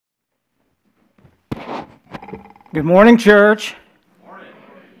Good morning, church.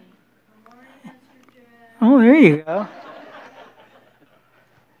 Oh, there you go.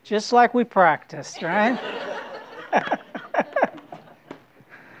 Just like we practiced, right?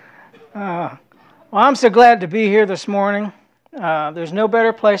 Well, I'm so glad to be here this morning. There's no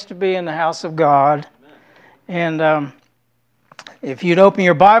better place to be in the house of God. And if you'd open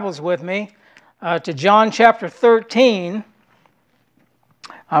your Bibles with me to John chapter 13,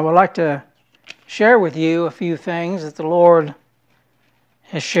 I would like to share with you a few things that the Lord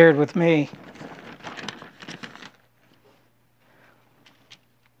has shared with me.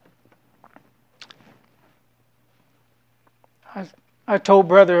 I told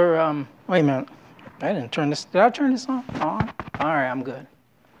Brother, wait a minute, I didn't turn this, did I turn this on? All right, I'm good.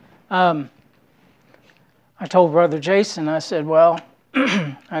 I told Brother Jason, I said, well,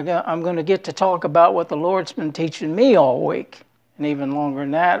 I'm going to get to talk about what the Lord's been teaching me all week, and even longer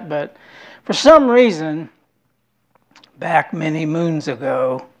than that, but for some reason, back many moons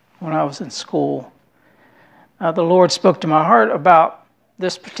ago, when I was in school, the Lord spoke to my heart about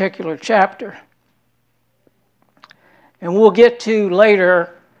this particular chapter. And we'll get to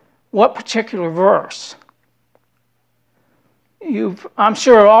later what particular verse. I'm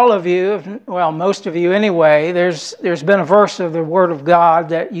sure all of you, well, most of you anyway, there's been a verse of the Word of God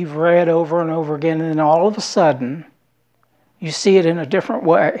that you've read over and over again, and then all of a sudden, you see it in a different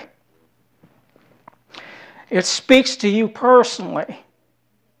way. It speaks to you personally.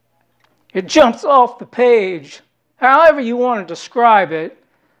 It jumps off the page. However you want to describe it,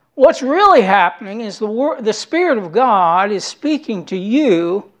 what's really happening is the Spirit of God is speaking to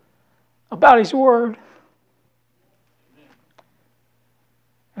you about His Word.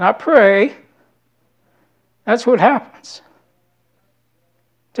 And I pray that's what happens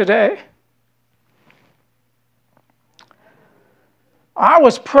today. I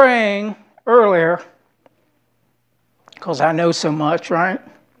was praying earlier, because I know so much, right?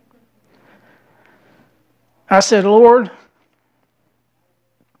 I said, Lord,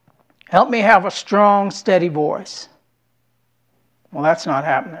 help me have a strong, steady voice. Well, that's not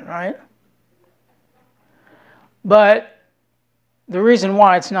happening, right? But the reason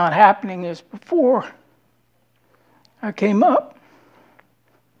why it's not happening is before I came up,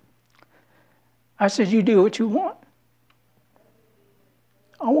 I said, you do what you want.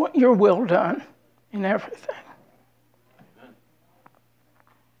 I want your will done in everything.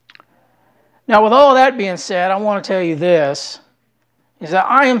 Now, with all that being said, I want to tell you this, is that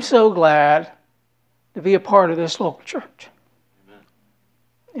I am so glad to be a part of this local church. Amen.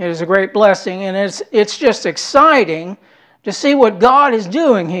 It is a great blessing, and it's just exciting to see what God is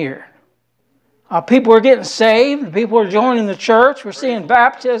doing here. People are getting saved. People are joining the church. We're seeing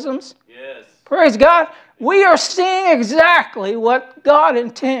baptisms. Yes. Praise God. We are seeing exactly what God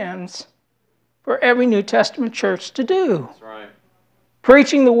intends for every New Testament church to do. That's right.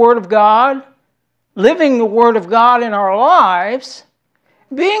 Preaching the Word of God, living the Word of God in our lives,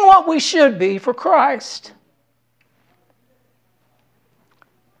 being what we should be for Christ.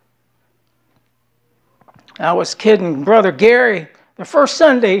 I was kidding Brother Gary. The first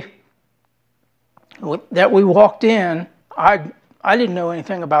Sunday that we walked in, I didn't know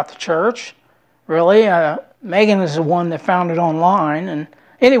anything about the church, really. Megan is the one that found it online. And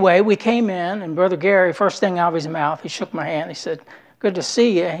anyway, we came in, and Brother Gary, first thing out of his mouth, he shook my hand. He said, good to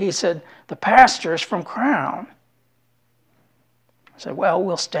see you. He said, the pastor is from Crown. I said, well,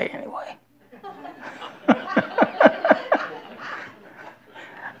 we'll stay anyway.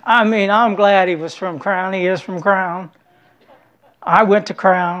 I mean, I'm glad he was from Crown. He is from Crown. I went to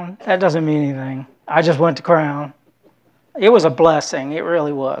Crown. That doesn't mean anything. I just went to Crown. It was a blessing. It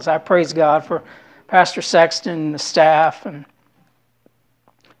really was. I praise God for Pastor Sexton and the staff. And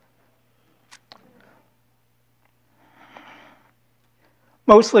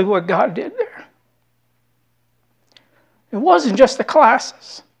mostly what God did there. It wasn't just the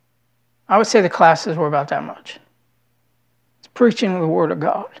classes. I would say the classes were about that much. It's preaching the Word of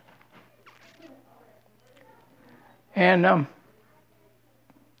God. And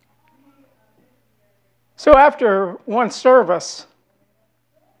so after one service,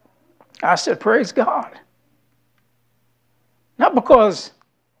 I said, praise God. Not because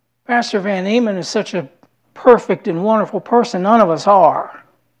Pastor Van Eman is such a perfect and wonderful person, none of us are.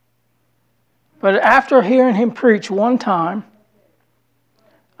 But after hearing him preach one time,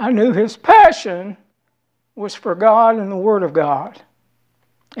 I knew his passion was for God and the Word of God.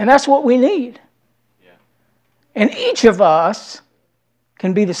 And that's what we need. Yeah. And each of us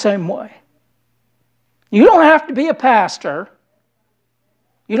can be the same way. You don't have to be a pastor.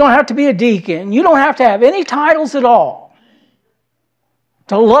 You don't have to be a deacon. You don't have to have any titles at all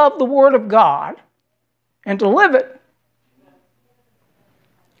to love the Word of God and to live it.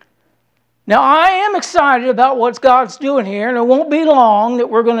 Now, I am excited about what God's doing here, and it won't be long that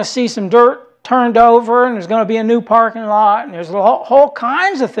we're going to see some dirt turned over, and there's going to be a new parking lot, and there's whole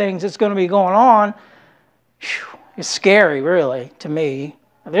kinds of things that's going to be going on. Whew, it's scary, really, to me.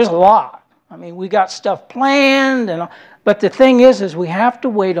 There's a lot. I mean, we got stuff planned, but the thing is we have to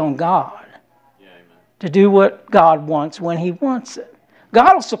wait on God to do what God wants when He wants it.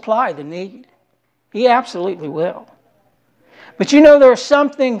 God will supply the need. He absolutely will. But you know, there's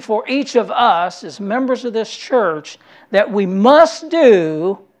something for each of us as members of this church that we must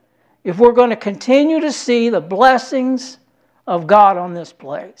do if we're going to continue to see the blessings of God on this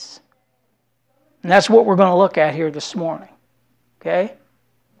place. And that's what we're going to look at here this morning. Okay?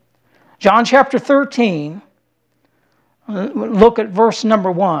 John chapter 13, look at verse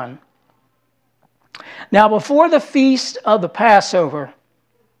number 1. Now, before the feast of the Passover,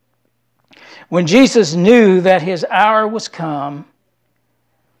 when Jesus knew that His hour was come,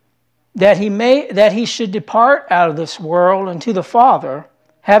 that he should depart out of this world unto the Father,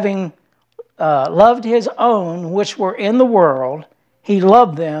 having loved His own which were in the world, He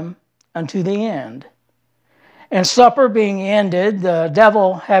loved them unto the end. And supper being ended, the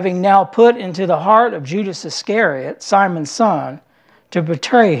devil having now put into the heart of Judas Iscariot, Simon's son, to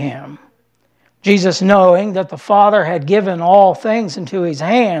betray Him, Jesus, knowing that the Father had given all things into His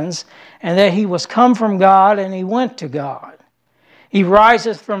hands, and that He was come from God, and He went to God. He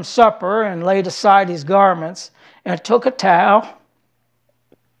riseth from supper, and laid aside His garments, and took a towel,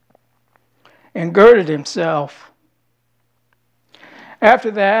 and girded Himself. After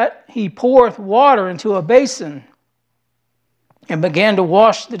that, He poureth water into a basin, and began to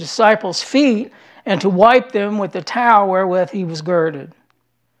wash the disciples' feet, and to wipe them with the towel wherewith He was girded.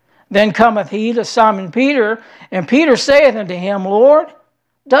 Then cometh He to Simon Peter, and Peter saith unto Him, Lord,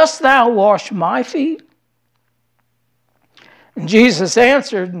 dost Thou wash my feet? And Jesus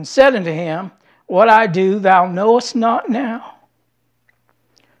answered and said unto him, What I do thou knowest not now,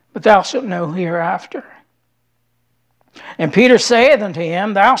 but thou shalt know hereafter. And Peter saith unto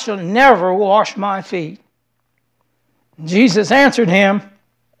him, Thou shalt never wash my feet. And Jesus answered him,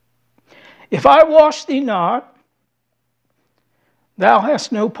 If I wash thee not, thou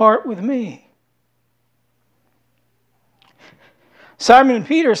hast no part with me. Simon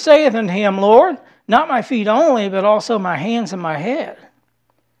Peter saith unto Him, Lord, not my feet only, but also my hands and my head.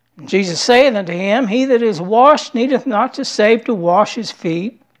 And Jesus saith unto him, He that is washed needeth not to save to wash his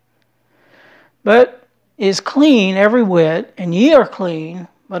feet, but is clean every whit, and ye are clean,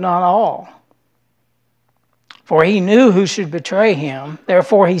 but not all. For He knew who should betray Him,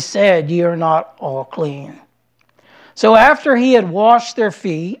 therefore He said, Ye are not all clean. So after He had washed their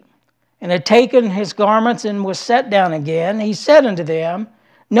feet, and had taken His garments, and was set down again, He said unto them,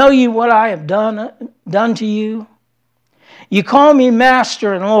 Know ye what I have done to you? You call me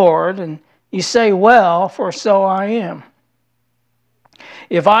Master and Lord, and you say, Well, for so I am.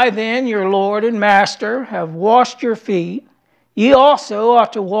 If I then, your Lord and Master, have washed your feet, ye also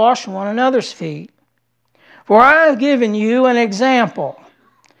ought to wash one another's feet. For I have given you an example,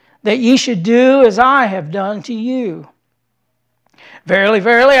 that ye should do as I have done to you. Verily,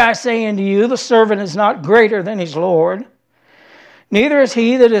 verily, I say unto you, the servant is not greater than his Lord, neither is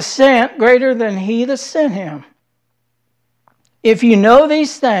he that is sent greater than he that sent him. If you know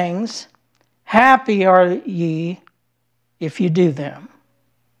these things, happy are ye if you do them.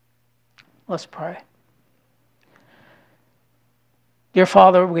 Let's pray. Dear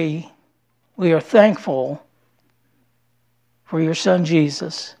Father, we are thankful for your Son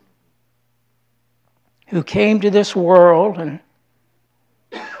Jesus, who came to this world and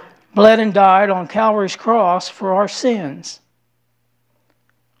bled and died on Calvary's cross for our sins.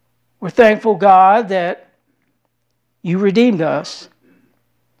 We're thankful, God, that you redeemed us,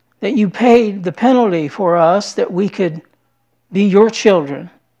 that you paid the penalty for us, that we could be your children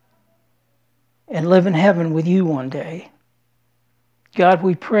and live in heaven with you one day. God,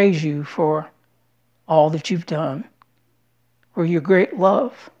 we praise you for all that you've done, for your great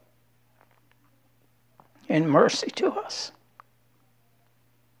love and mercy to us.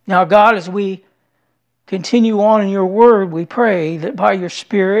 Now, God, as we continue on in your word, we pray that by your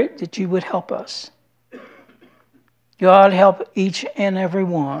Spirit that you would help us. God, help each and every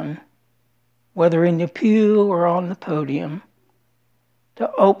one, whether in the pew or on the podium,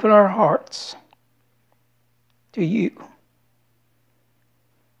 to open our hearts to you.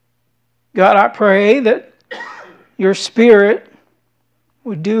 God, I pray that your Spirit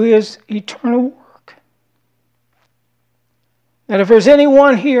would do his eternal work. That if there's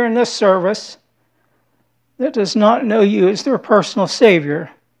anyone here in this service that does not know you as their personal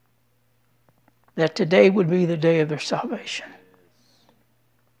Savior, that today would be the day of their salvation.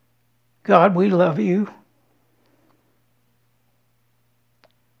 God, we love you.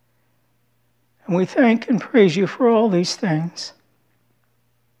 And we thank and praise you for all these things.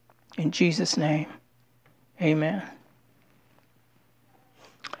 In Jesus' name, amen.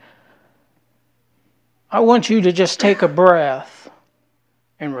 I want you to just take a breath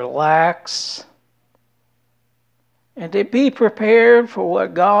and relax and to be prepared for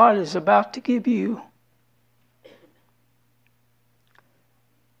what God is about to give you.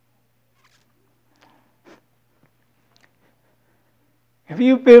 If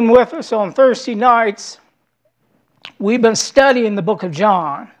you've been with us on Thursday nights, we've been studying the book of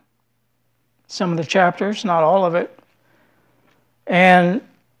John. Some of the chapters, not all of it. And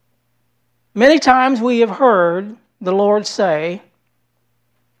many times we have heard the Lord say,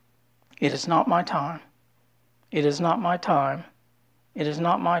 "It is not my time. It is not my time. It is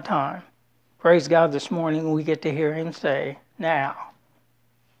not my time." Praise God, this morning we get to hear him say, "Now."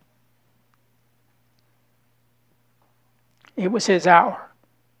 It was his hour.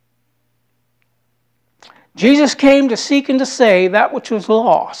 Jesus came to seek and to save that which was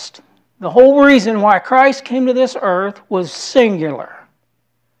lost. The whole reason why Christ came to this earth was singular.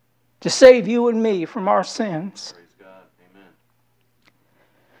 To save you and me from our sins. Praise God. Amen.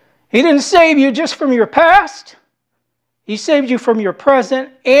 He didn't save you just from your past. He saved you from your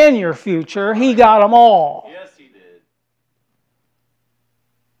present and your future. He got them all. Yes, he did.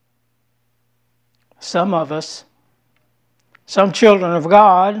 Some of us, some children of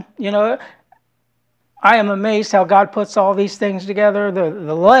God, I am amazed how God puts all these things together.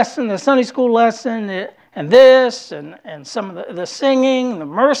 The lesson, the Sunday school lesson, and this, and some of the singing, the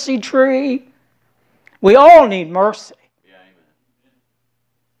mercy tree. We all need mercy. Yeah,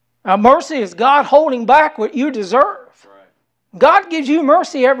 amen. Mercy is God holding back what you deserve. Right. God gives you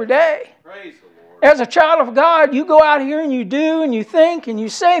mercy every day. Praise the Lord. As a child of God, you go out here and you do and you think and you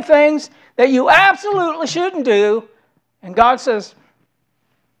say things that you absolutely shouldn't do. And God says,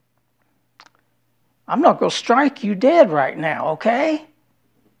 "I'm not going to strike you dead right now, okay?"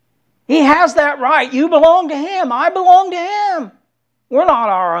 He has that right. You belong to him. I belong to him. We're not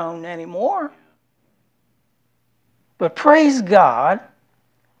our own anymore. But praise God,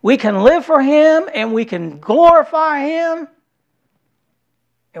 we can live for him and we can glorify him.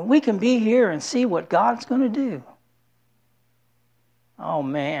 And we can be here and see what God's going to do. Oh,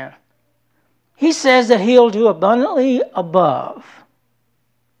 man. He says that he'll do abundantly above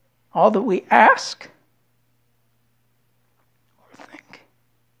all that we ask or think.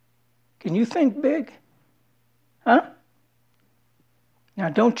 Can you think big? Huh? Now,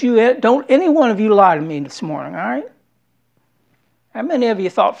 don't any one of you lie to me this morning, all right? How many of you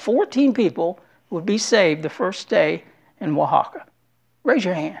thought 14 people would be saved the first day in Oaxaca? Raise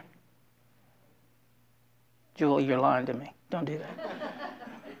your hand. Joel, you're lying to me. Don't do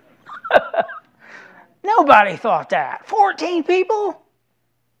that. Nobody thought that. 14 people?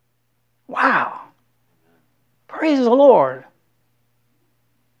 Wow. Praise the Lord.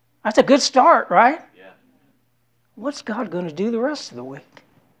 That's a good start, right? Yeah. What's God going to do the rest of the week?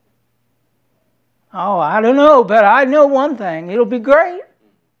 Oh, I don't know, but I know one thing. It'll be great.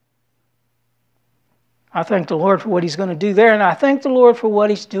 I thank the Lord for what he's going to do there, and I thank the Lord for what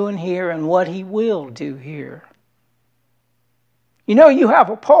he's doing here and what he will do here. You have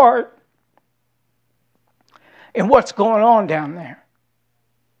a part in what's going on down there.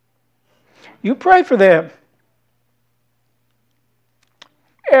 You pray for them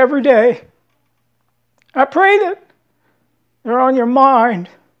every day. I pray that they're on your mind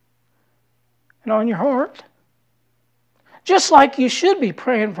and on your heart. Just like you should be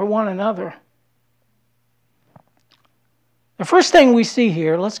praying for one another. The first thing we see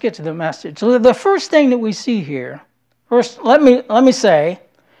here, let's get to the message. So the first thing that we see here, first let me say,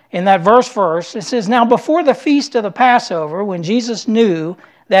 in that verse first, it says, "Now before the feast of the Passover, when Jesus knew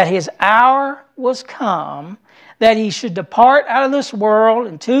that his hour was come, that he should depart out of this world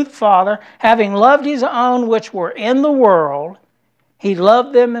into the Father, having loved his own which were in the world, he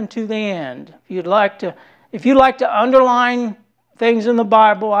loved them unto the end." If you'd like to underline things in the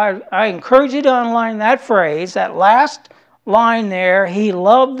Bible, I encourage you to underline that phrase, that last line there, he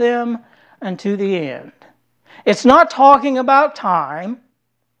loved them unto the end. It's not talking about time,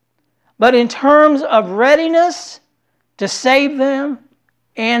 but in terms of readiness to save them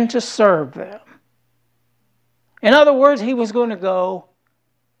and to serve them. In other words, he was going to go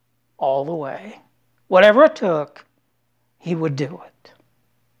all the way. Whatever it took, he would do it.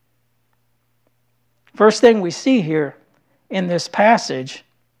 First thing we see here in this passage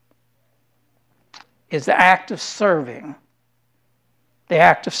is the act of serving. The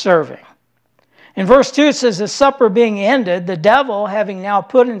act of serving. In verse 2 it says, the supper being ended, the devil having now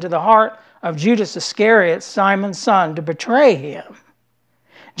put into the heart of Judas Iscariot, Simon's son, to betray him.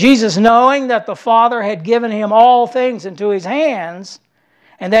 Jesus, knowing that the Father had given him all things into his hands,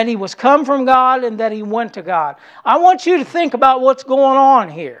 and that he was come from God and that he went to God. I want you to think about what's going on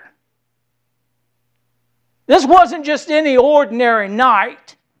here. This wasn't just any ordinary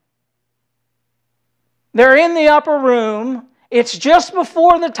night. They're in the upper room. It's just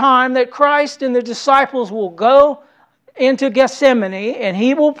before the time that Christ and the disciples will go into Gethsemane, and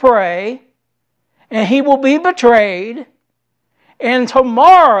he will pray, and he will be betrayed, and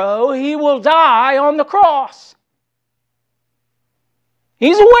tomorrow he will die on the cross.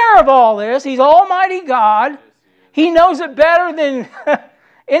 He's aware of all this. He's Almighty God. He knows it better than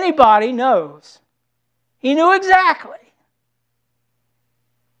anybody knows. He knew exactly.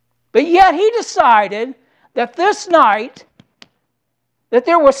 But yet he decided that this night, that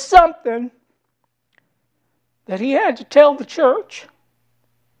there was something that he had to tell the church.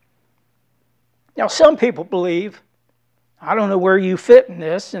 Now, some people believe, I don't know where you fit in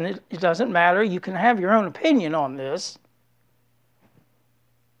this, and it doesn't matter. You can have your own opinion on this.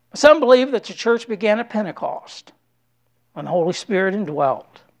 Some believe that the church began at Pentecost, when the Holy Spirit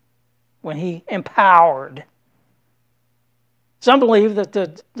indwelt, when he empowered. Some believe that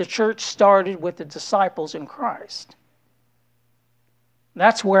the church started with the disciples in Christ.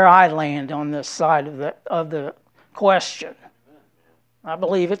 That's where I land on this side of the question. I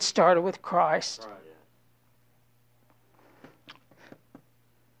believe it started with Christ.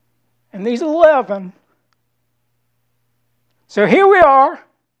 And these 11. So here we are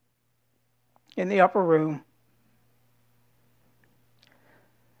in the upper room.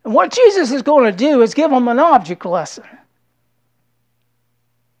 And what Jesus is going to do is give them an object lesson.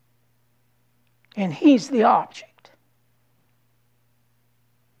 And he's the object.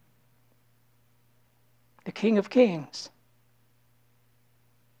 The King of Kings.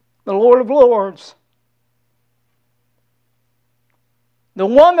 The Lord of Lords. The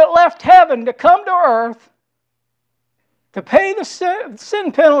one that left heaven to come to earth to pay the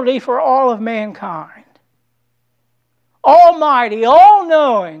sin penalty for all of mankind. Almighty,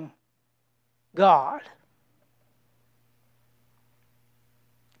 all-knowing God.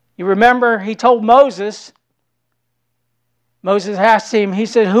 You remember he told Moses asked him, he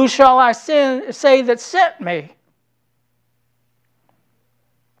said, who shall I say that sent me?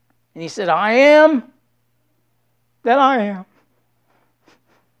 And he said, I am that I am.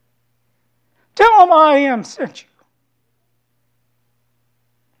 Tell him I am sent you.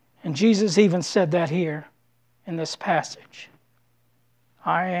 And Jesus even said that here in this passage.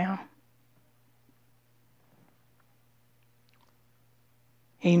 I am.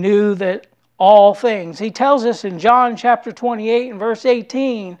 He knew that all things. He tells us in John chapter 28 and verse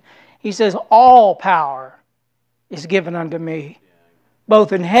 18, he says, all power is given unto me,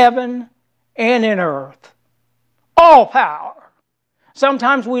 both in heaven and in earth. All power.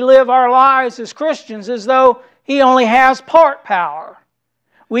 Sometimes we live our lives as Christians as though he only has part power.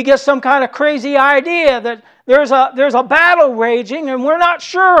 We get some kind of crazy idea that there's a battle raging and we're not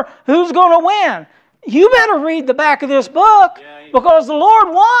sure who's going to win. You better read the back of this book because the Lord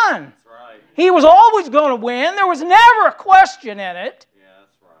won. That's right. He was always going to win. There was never a question in it. Yeah,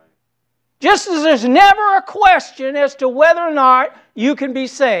 that's right. Just as there's never a question as to whether or not you can be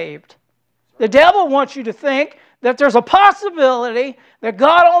saved. The devil wants you to think that there's a possibility that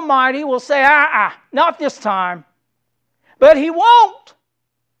God Almighty will say, not this time. But he won't.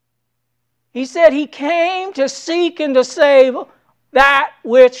 He said he came to seek and to save that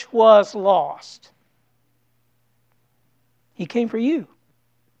which was lost. He came for you.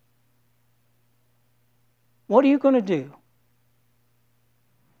 What are you going to do?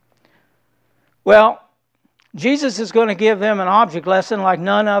 Well, Jesus is going to give them an object lesson like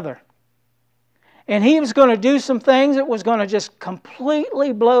none other. And he was going to do some things that was going to just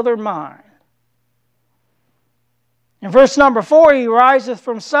completely blow their mind. In verse number 4, he riseth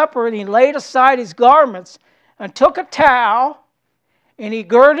from supper, and he laid aside his garments, and took a towel, and he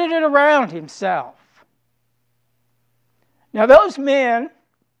girded it around himself. Now those men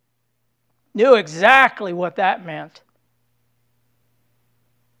knew exactly what that meant.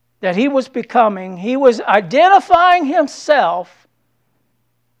 That he was identifying himself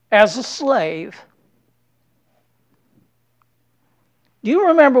as a slave. Do you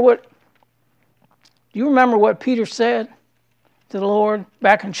remember what Peter said to the Lord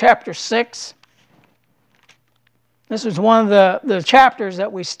back in chapter 6? This was one of the chapters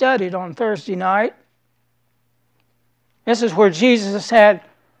that we studied on Thursday night. This is where Jesus had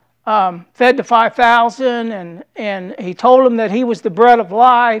fed the 5,000 and he told them that he was the bread of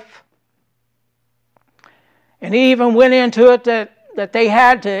life. And he even went into it that they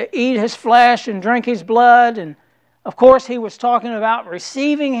had to eat his flesh and drink his blood. And of course, he was talking about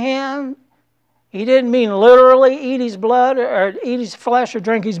receiving him. He didn't mean literally eat his blood or eat his flesh or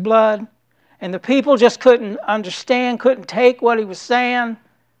drink his blood. And the people just couldn't understand, couldn't take what he was saying.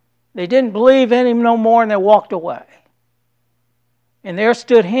 They didn't believe in him no more, and they walked away. And there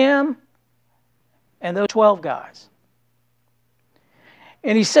stood him and those 12 guys.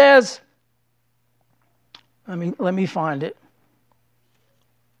 And he says, let me find it.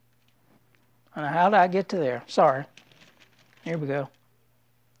 And how did I get to there? Sorry. Here we go.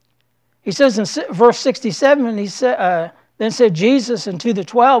 He says in verse 67, he said, then said Jesus unto the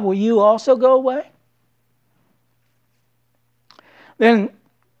 12, will you also go away? Then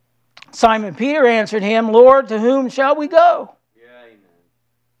Simon Peter answered him, Lord, to whom shall we go? Yeah, amen.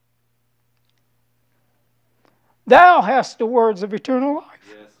 Thou hast the words of eternal life.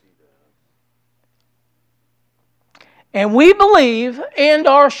 Yes, he does. And we believe and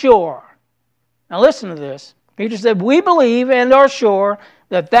are sure. Now listen to this. Peter said, we believe and are sure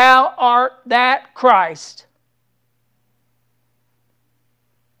that thou art that Christ,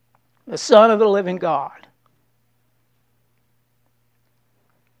 the Son of the living God.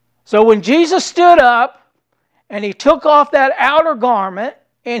 So when Jesus stood up and he took off that outer garment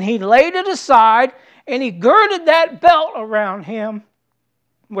and he laid it aside and he girded that belt around him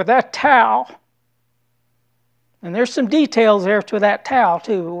with that towel. And there's some details there to that towel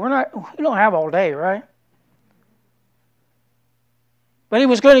too. We don't have all day, right? But he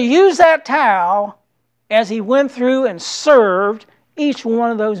was going to use that towel as he went through and served each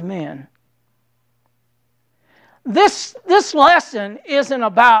one of those men. This lesson isn't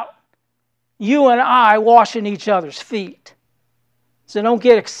about you and I washing each other's feet. So don't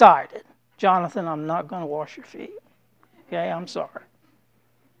get excited. Jonathan, I'm not going to wash your feet. Okay, I'm sorry.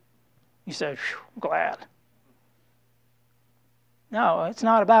 You said, glad. No, it's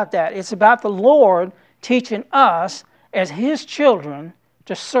not about that. It's about the Lord teaching us as his children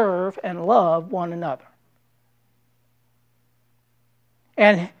to serve and love one another.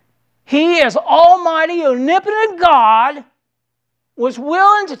 And he, as almighty, omnipotent God, was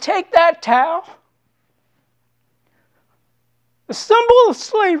willing to take that towel, the symbol of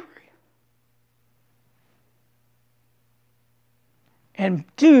slavery, and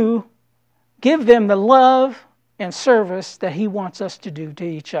give them the love and service that he wants us to do to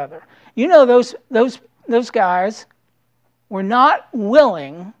each other. You know, those guys were not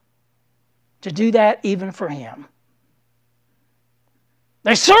willing to do that even for him.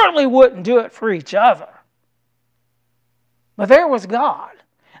 They certainly wouldn't do it for each other. But there was God.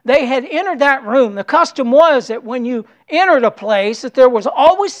 They had entered that room. The custom was that when you entered a place, that there was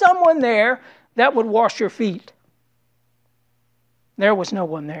always someone there that would wash your feet. There was no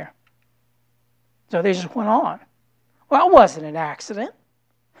one there. So they just went on. Well, it wasn't an accident.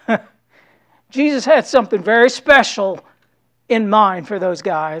 Jesus had something very special in mind for those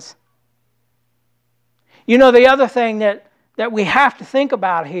guys. You know, the other thing that we have to think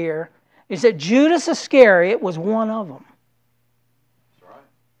about here is that Judas Iscariot was one of them. That's right.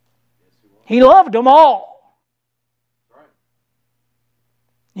 Yes, He loved them all. That's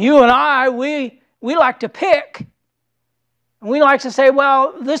right. You and I, we like to pick. And we like to say,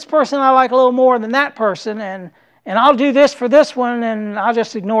 well, this person I like a little more than that person, and I'll do this for this one, and I'll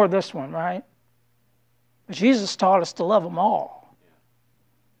just ignore this one, right? But Jesus taught us to love them all. Yeah.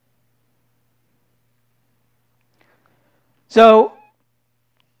 So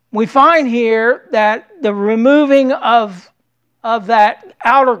we find here that the removing of that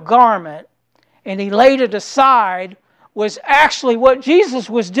outer garment, and he laid it aside, was actually what Jesus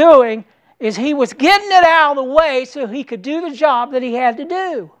was doing, is he was getting it out of the way so he could do the job that he had to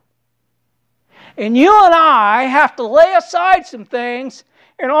do. And you and I have to lay aside some things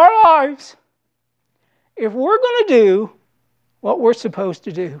in our lives if we're going to do what we're supposed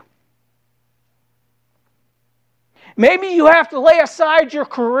to do. Maybe you have to lay aside your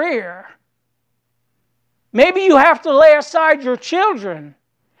career. Maybe you have to lay aside your children.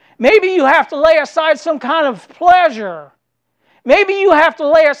 Maybe you have to lay aside some kind of pleasure. Maybe you have to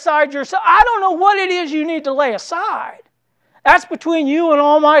lay aside yourself. I don't know what it is you need to lay aside. That's between you and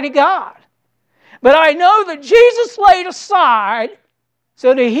Almighty God. But I know that Jesus laid aside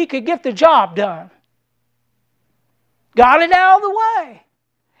so that he could get the job done. Got it out of the way.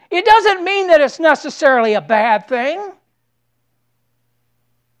 It doesn't mean that it's necessarily a bad thing.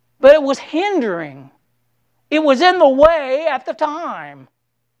 But it was hindering. It was in the way at the time.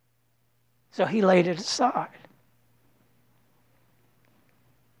 So he laid it aside.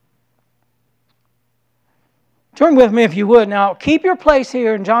 Turn with me if you would. Now, keep your place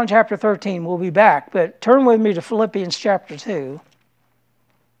here in John chapter 13. We'll be back, but turn with me to Philippians chapter 2.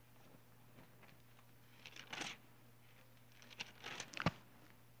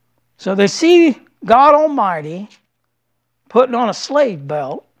 So they see God Almighty putting on a slave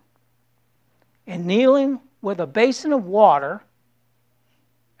belt and kneeling with a basin of water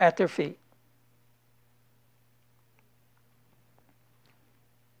at their feet.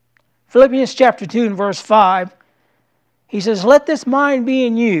 Philippians chapter 2 and verse 5, he says, "Let this mind be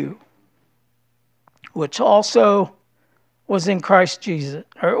in you, which also was in Christ Jesus,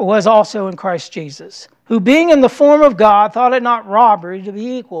 or was also in Christ Jesus, who being in the form of God thought it not robbery to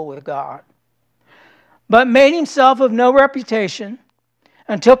be equal with God, but made himself of no reputation,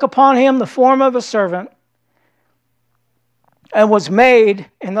 and took upon him the form of a servant, and was made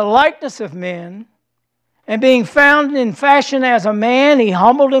in the likeness of men. And being found in fashion as a man, he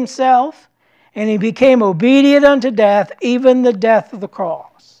humbled himself, and he became obedient unto death, even the death of the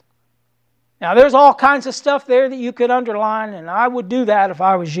cross." Now, there's all kinds of stuff there that you could underline, and I would do that if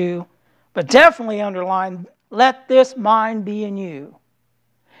I was you. But definitely underline, let this mind be in you.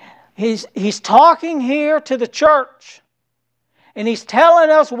 He's talking here to the church, and he's telling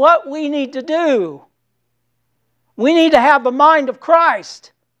us what we need to do. We need to have the mind of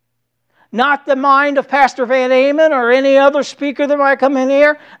Christ. Not the mind of Pastor Van Amen or any other speaker that might come in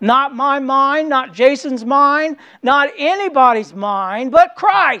here. Not my mind, not Jason's mind, not anybody's mind, but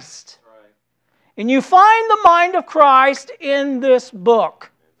Christ. Right. And you find the mind of Christ in this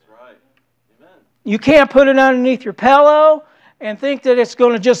book. That's right. Amen. You can't put it underneath your pillow and think that it's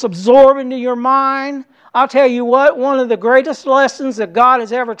going to just absorb into your mind. I'll tell you what, one of the greatest lessons that God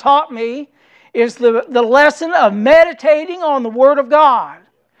has ever taught me is the lesson of meditating on the Word of God.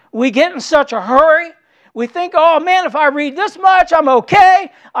 We get in such a hurry. We think, oh man, if I read this much, I'm okay.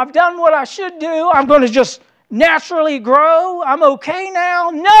 I've done what I should do. I'm going to just naturally grow. I'm okay now.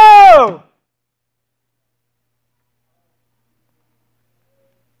 No!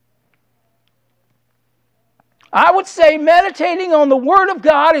 I would say meditating on the Word of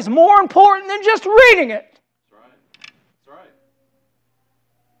God is more important than just reading it. That's right. That's right.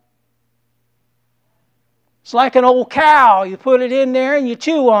 It's like an old cow. You put it in there and you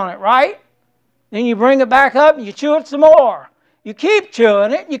chew on it, right? Then you bring it back up and you chew it some more. You keep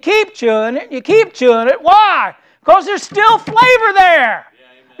chewing it, you keep chewing it, you keep chewing it. Why? Because there's still flavor there.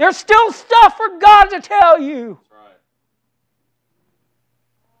 Yeah, There's still stuff for God to tell you. That's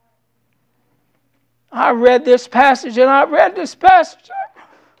right. I read this passage and I read this passage.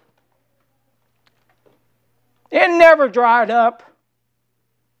 It never dried up.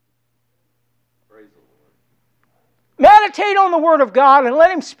 Praise the Lord. Meditate on the Word of God and let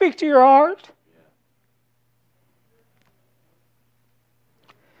Him speak to your heart.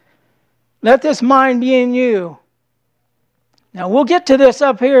 Let this mind be in you. Now, we'll get to this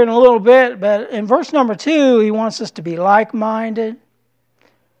up here in a little bit, but in verse number 2, he wants us to be like-minded,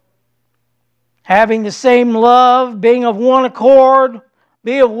 having the same love, being of one accord,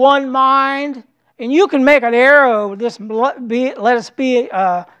 be of one mind. And you can make an arrow, let this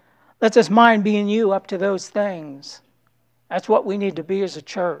mind be in you up to those things. That's what we need to be as a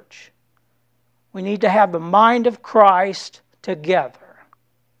church. We need to have the mind of Christ together.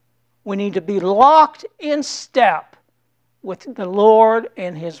 We need to be locked in step with the Lord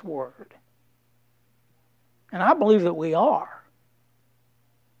and His Word. And I believe that we are.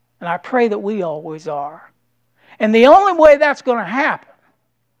 And I pray that we always are. And the only way that's going to happen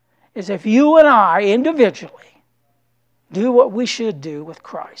is if you and I individually do what we should do with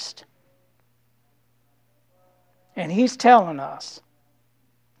Christ. And He's telling us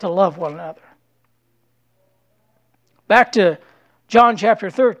to love one another. Back to John chapter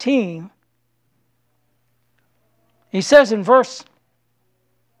 13, he says in verse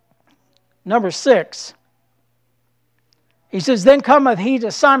number 6, he says, "Then cometh he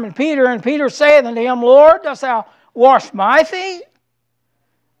to Simon Peter, and Peter saith unto him, Lord, dost thou wash my feet?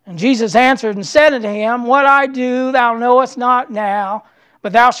 And Jesus answered and said unto him, What I do thou knowest not now,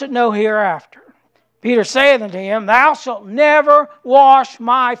 but thou shalt know hereafter. Peter saith unto him, Thou shalt never wash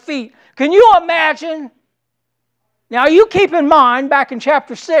my feet." Can you imagine? Now you keep in mind back in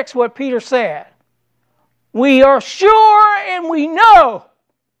chapter 6 what Peter said. We are sure and we know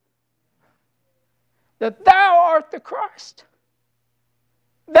that thou art the Christ.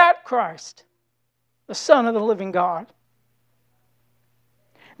 That Christ, the Son of the living God.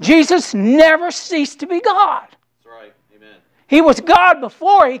 Jesus never ceased to be God. That's right. Amen. He was God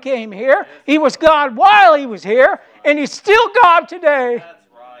before He came here. He was God while He was here. And He's still God today. That's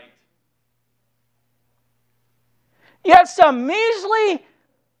right. Yet some measly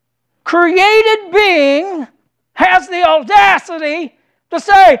created being has the audacity to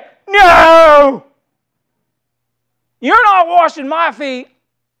say, no, you're not washing my feet.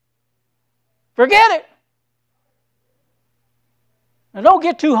 Forget it. Now don't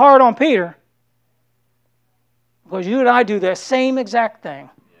get too hard on Peter, because you and I do the same exact thing.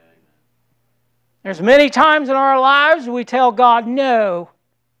 There's many times in our lives we tell God no.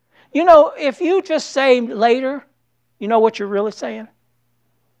 You know, if you just say later, you know what you're really saying?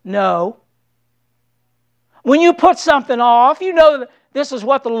 No. When you put something off, you know that this is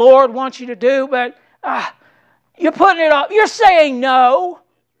what the Lord wants you to do, but you're putting it off. You're saying no.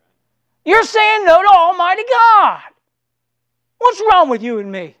 You're saying no to Almighty God. What's wrong with you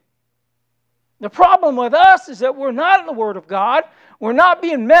and me? The problem with us is that we're not in the Word of God. We're not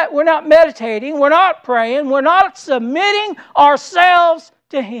we're not meditating. We're not praying. We're not submitting ourselves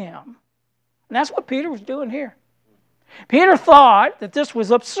to Him. And that's what Peter was doing here. Peter thought that this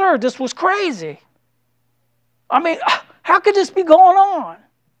was absurd. This was crazy. I mean, how could this be going on?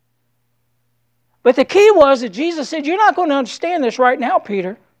 But the key was that Jesus said, you're not going to understand this right now,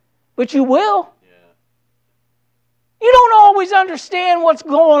 Peter, but you will. Yeah. You don't always understand what's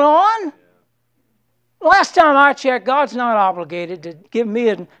going on. Yeah. Last time I checked, God's not obligated to give me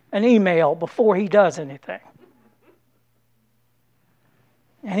an email before He does anything.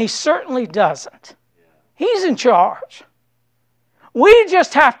 And He certainly doesn't. Yeah. He's in charge. We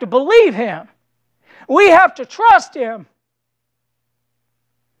just have to believe Him. We have to trust Him.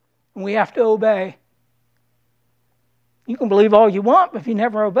 And we have to obey. You can believe all you want, but if you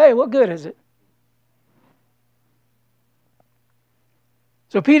never obey, what good is it?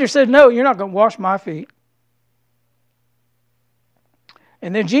 So Peter said, no, you're not going to wash my feet.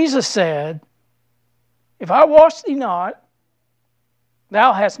 And then Jesus said, if I wash thee not,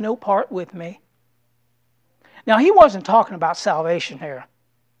 thou hast no part with me. Now, He wasn't talking about salvation here.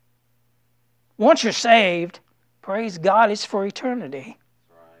 Once you're saved, praise God, it's for eternity.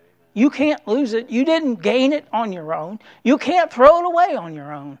 You can't lose it. You didn't gain it on your own. You can't throw it away on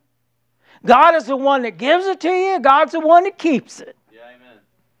your own. God is the one that gives it to you. God's the one that keeps it. Yeah, amen.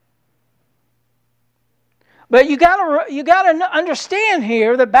 But you got to understand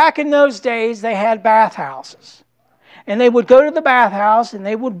here that back in those days they had bathhouses. And they would go to the bathhouse and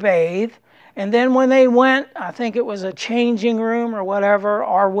they would bathe. And then when they went, I think it was a changing room or whatever,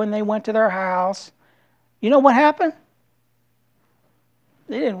 or when they went to their house, you know what happened?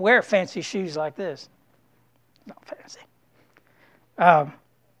 They didn't wear fancy shoes like this. Not fancy.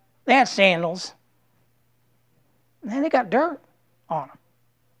 They had sandals. And then they got dirt on them.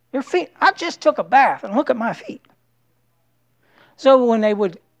 Their feet. I just took a bath and look at my feet. So when they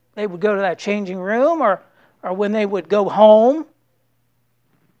would go to that changing room or when they would go home,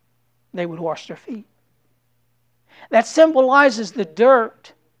 they would wash their feet. That symbolizes the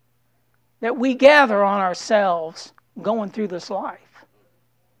dirt that we gather on ourselves going through this life.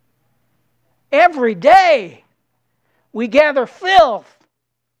 Every day we gather filth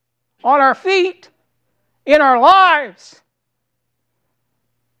on our feet, in our lives.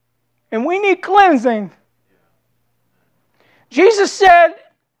 And we need cleansing. Jesus said,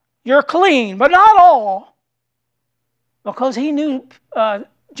 you're clean, but not all. Because He knew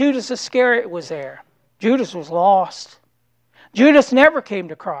Judas Iscariot was there. Judas was lost. Judas never came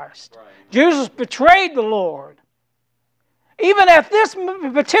to Christ. Right. Judas betrayed the Lord. Even at this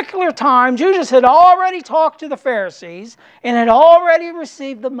particular time, Judas had already talked to the Pharisees and had already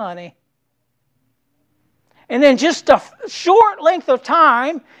received the money. And then just a short length of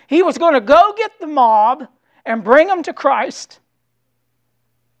time, he was going to go get the mob and bring them to Christ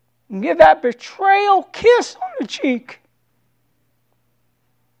and give that betrayal kiss on the cheek.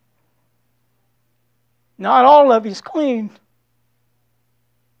 Not all of you's clean.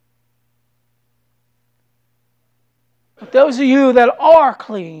 But those of you that are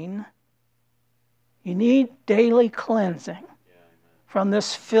clean, you need daily cleansing from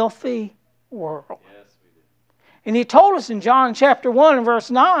this filthy world. Yes, we do. And He told us in John chapter 1 and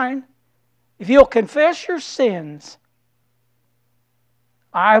verse 9, if you'll confess your sins,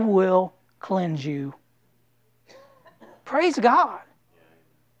 I will cleanse you. Praise God.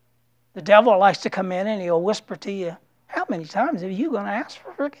 The devil likes to come in and he'll whisper to you, how many times are you going to ask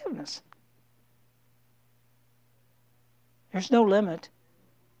for forgiveness? There's no limit.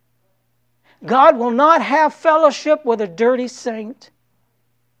 God will not have fellowship with a dirty saint.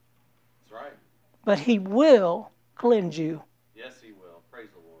 That's right. But He will cleanse you. Yes, He will. Praise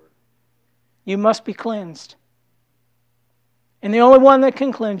the Lord. You must be cleansed. And the only one that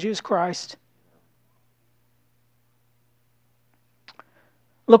can cleanse you is Christ.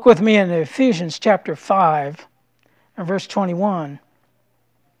 Look with me in Ephesians chapter 5 and verse 21.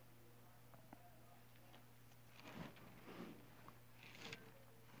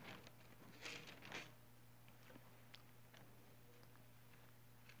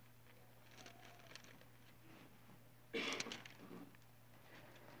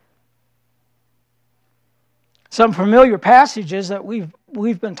 some familiar passages that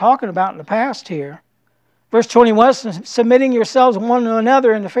we've been talking about in the past here. Verse 21, submitting yourselves one to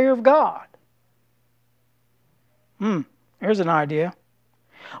another in the fear of God. Here's an idea.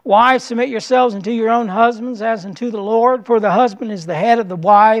 Wives, submit yourselves unto your own husbands as unto the Lord, for the husband is the head of the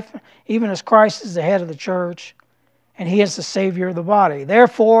wife, even as Christ is the head of the church, and he is the Savior of the body.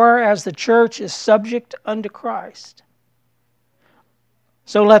 Therefore, as the church is subject unto Christ,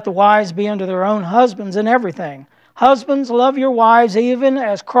 so let the wives be unto their own husbands in everything. Husbands, love your wives even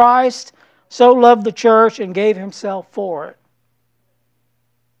as Christ so loved the church and gave himself for it.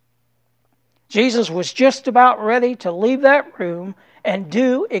 Jesus was just about ready to leave that room and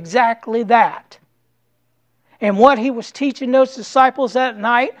do exactly that. And what he was teaching those disciples that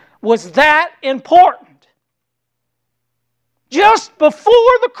night was that important. Just before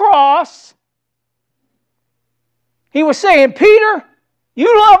the cross, he was saying, Peter,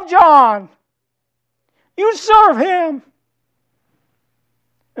 you love John. You serve him.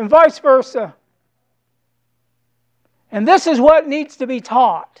 And vice versa. And this is what needs to be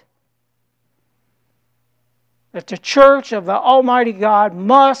taught. That the church of the Almighty God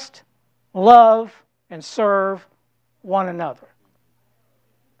must love and serve one another.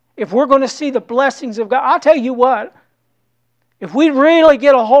 If we're going to see the blessings of God, I'll tell you what, if we really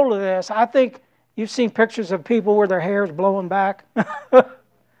get a hold of this, I think you've seen pictures of people where their hair is blowing back.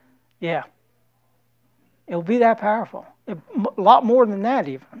 Yeah. It'll be that powerful. A lot more than that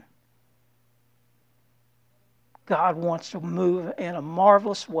even. God wants to move in a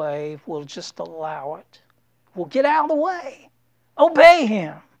marvelous way if we'll just allow it. We'll get out of the way. Obey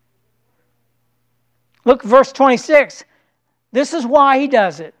him. Look, verse 26. This is why he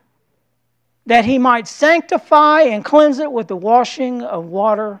does it. That he might sanctify and cleanse it with the washing of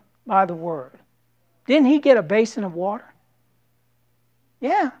water by the word. Didn't he get a basin of water?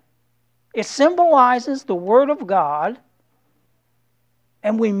 Yeah. It symbolizes the word of God,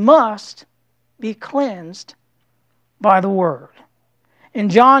 and we must be cleansed by the word. In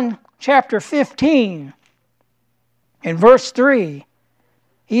John chapter 15, in verse 3,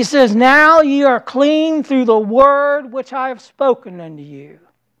 he says, Now ye are clean through the word which I have spoken unto you.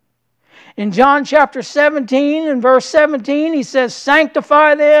 In John chapter 17, in verse 17, he says,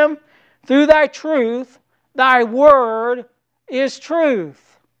 Sanctify them through thy truth. Thy word is truth.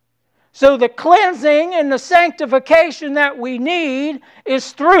 So the cleansing and the sanctification that we need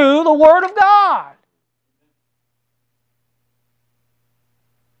is through the Word of God.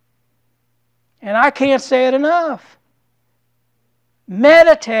 And I can't say it enough.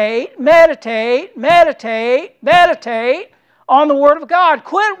 Meditate, meditate, meditate, meditate on the Word of God.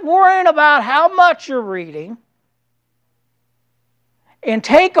 Quit worrying about how much you're reading. And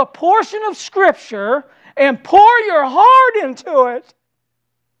take a portion of Scripture and pour your heart into it.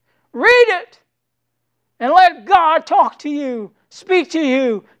 Read it. And let God talk to you, speak to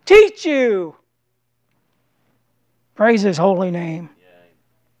you, teach you. Praise His holy name.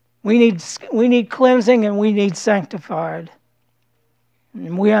 We need cleansing and we need sanctified.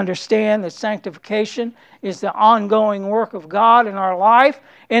 And we understand that sanctification is the ongoing work of God in our life,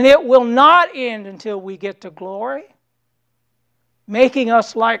 and it will not end until we get to glory, making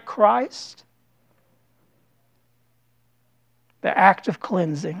us like Christ. The act of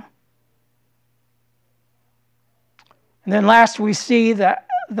cleansing. And then last we see the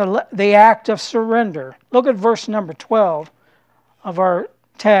act of surrender. Look at verse number 12 of our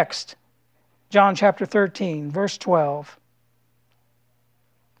text, John chapter 13, verse 12.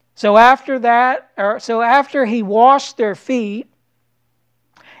 So after he washed their feet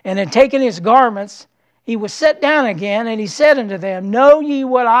and had taken his garments, he was set down again, and he said unto them, Know ye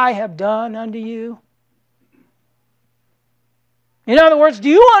what I have done unto you? In other words, do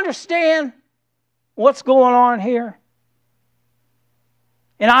you understand what's going on here?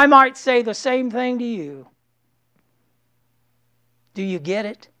 And I might say the same thing to you. Do you get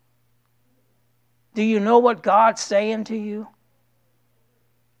it? Do you know what God's saying to you?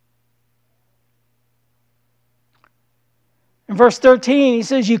 In verse 13, he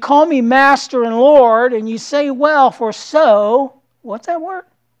says, You call me Master and Lord, and you say, Well, for so, what's that word?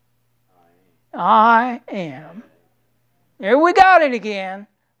 I am. There we got it again.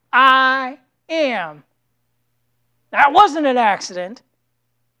 I am. That wasn't an accident.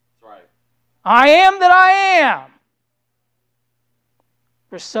 That's right. I am that I am.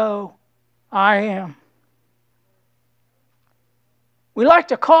 For so I am. We like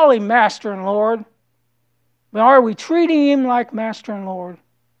to call him Master and Lord, but are we treating him like Master and Lord?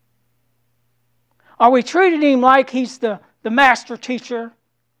 Are we treating him like he's the master teacher?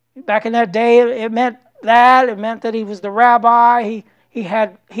 Back in that day, it meant that. It meant that he was the rabbi. He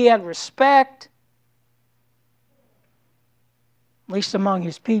had respect. at least among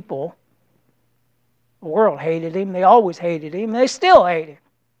his people. The world hated him. They always hated him. They still hate him.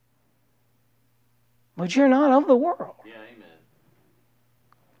 But you're not of the world. Yeah, amen.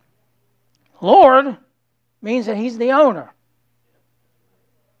 Lord means that he's the owner.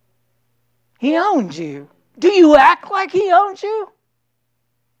 He owns you. Do you act like he owns you?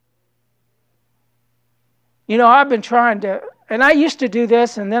 You know, I've been trying to, and I used to do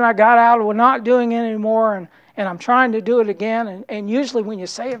this, and then I got out of not doing it anymore, and I'm trying to do it again. And usually when you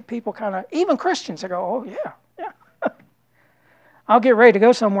say it, people kind of, even Christians, they go, oh, yeah. I'll get ready to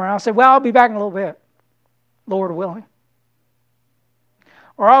go somewhere. I'll say, well, I'll be back in a little bit, Lord willing.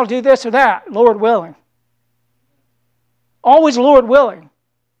 Or I'll do this or that, Lord willing. Always Lord willing.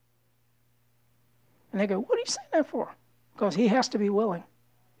 And they go, what are you saying that for? Because he has to be willing.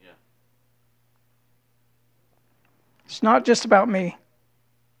 Yeah. It's not just about me.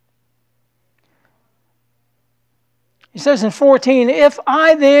 He says in 14, if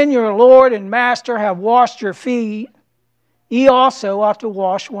I then, your Lord and Master, have washed your feet, ye also ought to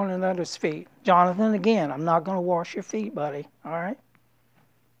wash one another's feet. Jonathan, again, I'm not going to wash your feet, buddy. All right?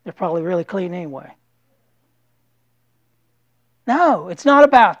 They're probably really clean anyway. No, it's not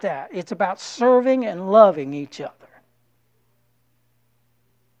about that. It's about serving and loving each other.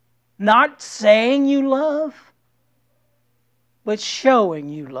 Not saying you love, but showing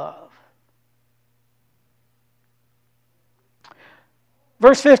you love.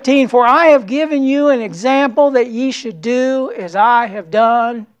 Verse 15, for I have given you an example that ye should do as I have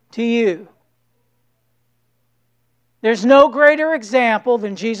done to you. There's no greater example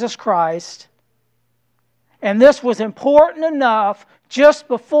than Jesus Christ. And this was important enough just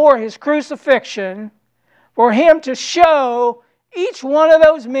before his crucifixion for him to show each one of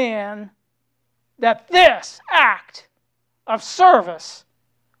those men that this act of service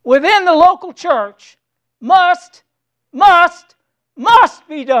within the local church must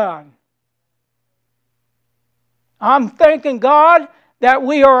be done. I'm thanking God that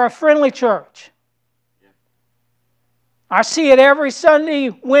we are a friendly church. I see it every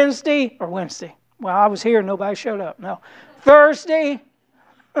Sunday, Wednesday. Well, I was here, nobody showed up. No. Thursday.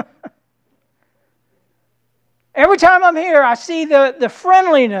 Every time I'm here, I see the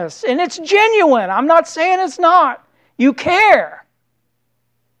friendliness, and it's genuine. I'm not saying it's not. You care.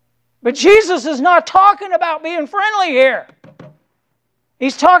 But Jesus is not talking about being friendly here.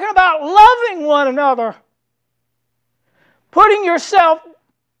 He's talking about loving one another. Putting yourself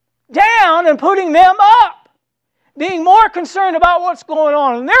down and putting them up. Being more concerned about what's going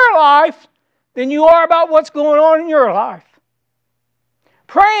on in their life than you are about what's going on in your life.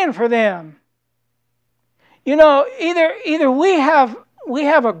 Praying for them. You know, either we have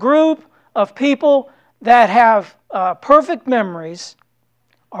a group of people that have perfect memories,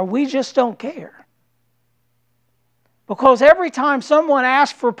 or we just don't care. Because every time someone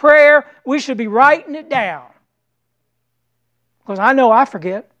asks for prayer, we should be writing it down. Because I know I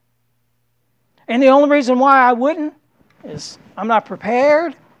forget. And the only reason why I wouldn't is I'm not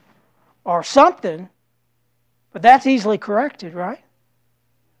prepared or something. But that's easily corrected, right?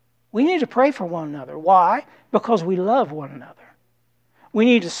 We need to pray for one another. Why? Because we love one another. We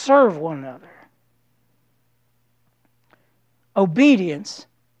need to serve one another. Obedience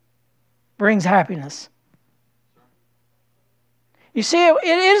brings happiness. You see, it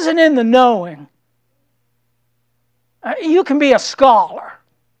isn't in the knowing. You can be a scholar.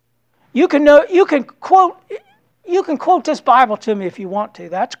 You can quote this Bible to me if you want to.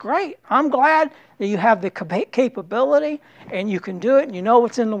 That's great. I'm glad that you have the capability and you can do it and you know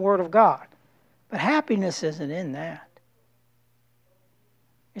what's in the Word of God. But happiness isn't in that.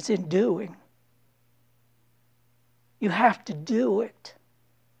 It's in doing. You have to do it.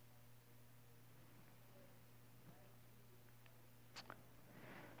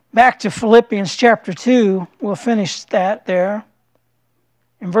 Back to Philippians chapter 2. We'll finish that there.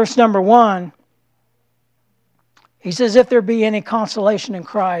 In verse number 1, he says, if there be any consolation in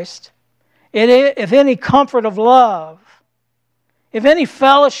Christ, if any comfort of love, if any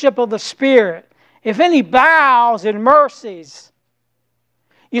fellowship of the Spirit, if any bowels and mercies.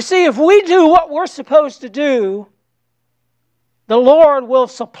 You see, if we do what we're supposed to do, the Lord will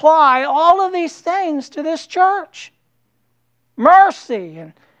supply all of these things to this church.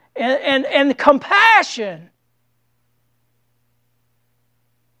 Mercy and compassion.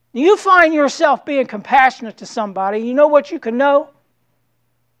 You find yourself being compassionate to somebody, you know what you can know?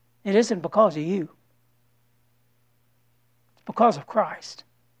 It isn't because of you. It's because of Christ.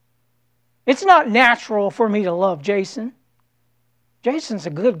 It's not natural for me to love Jason. Jason's a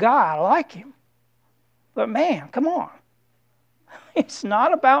good guy. I like him. But man, come on. It's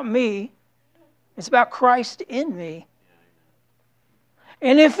not about me. It's about Christ in me.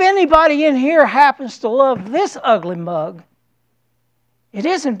 And if anybody in here happens to love this ugly mug, it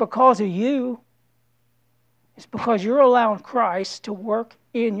isn't because of you. It's because you're allowing Christ to work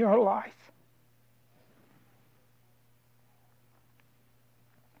in your life.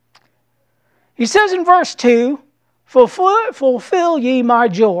 He says in verse 2, fulfill ye my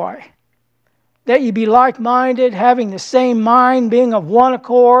joy, that ye be like-minded, having the same mind, being of one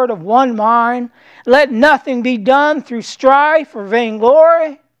accord, of one mind. Let nothing be done through strife or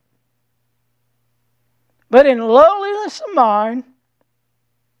vainglory, but in lowliness of mind,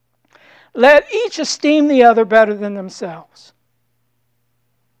 let each esteem the other better than themselves.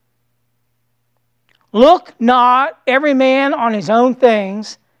 Look not every man on his own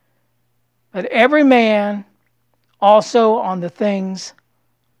things, but every man also on the things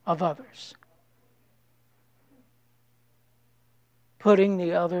of others. Putting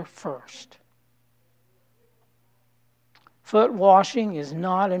the other first. Foot washing is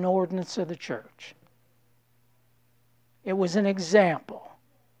not an ordinance of the church. It was an example.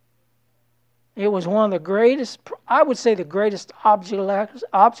 It was one of the greatest, I would say the greatest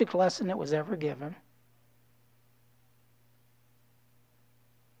object lesson that was ever given.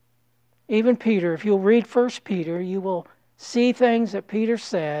 Even Peter, if you'll read 1 Peter, you will see things that Peter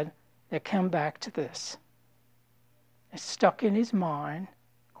said that come back to this. It's stuck in his mind.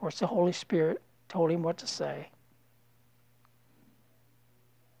 Of course, the Holy Spirit told him what to say.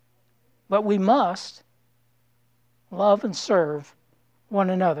 But we must love and serve one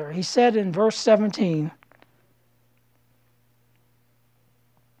another. He said in verse 17,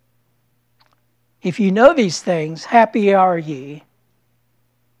 if you know these things, happy are ye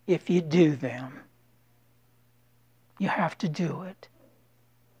if you do them. You have to do it.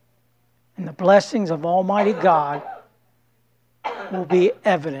 And the blessings of Almighty God will be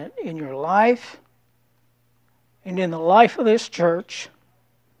evident in your life and in the life of this church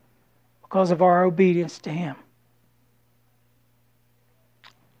because of our obedience to Him.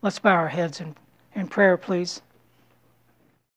 Let's bow our heads in prayer, please.